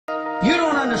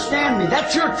understand me.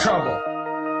 That's your trouble.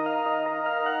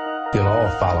 You'll all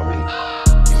follow me.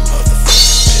 You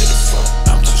motherfucking pitiful.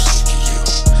 I'm too sick of you.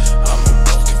 I'm a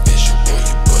broken visual.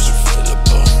 You boys are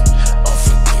fillable.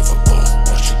 Unforgivable.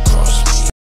 Once you cross me.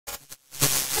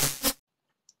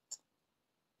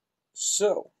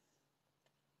 So,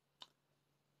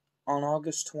 on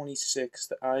August 26th,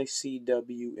 the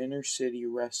ICW Inner City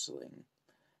Wrestling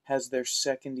has their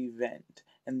second event,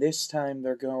 and this time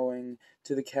they're going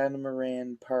to the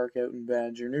Catamaran Park out in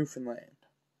Badger, Newfoundland.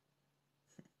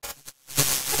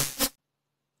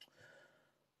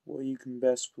 Well, you can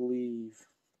best believe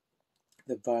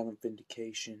that Violent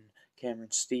Vindication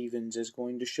Cameron Stevens is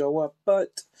going to show up,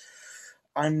 but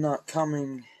I'm not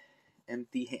coming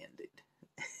empty-handed.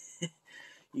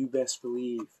 You best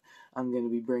believe I'm going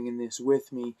to be bringing this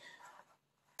with me.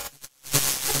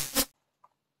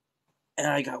 And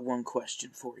I got one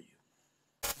question for you.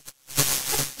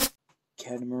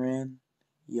 Catamaran,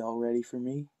 y'all ready for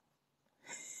me?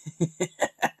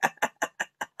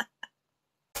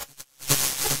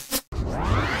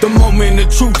 The moment the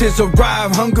truth is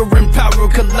arrived, hunger and power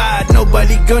collide.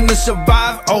 Nobody gonna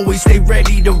survive, always stay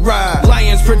ready to ride.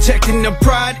 Lions protecting the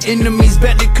pride, enemies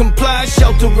better comply.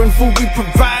 Shelter and food we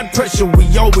provide, pressure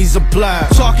we always apply.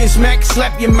 Talking smack,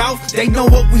 slap your mouth, they know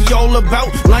what we all about.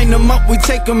 Line them up, we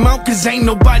take them out, cause ain't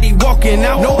nobody walking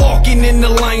out. No walking in the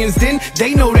lion's den,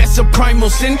 they know that's a primal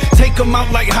sin. Take them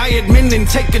out like hired men, then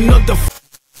take another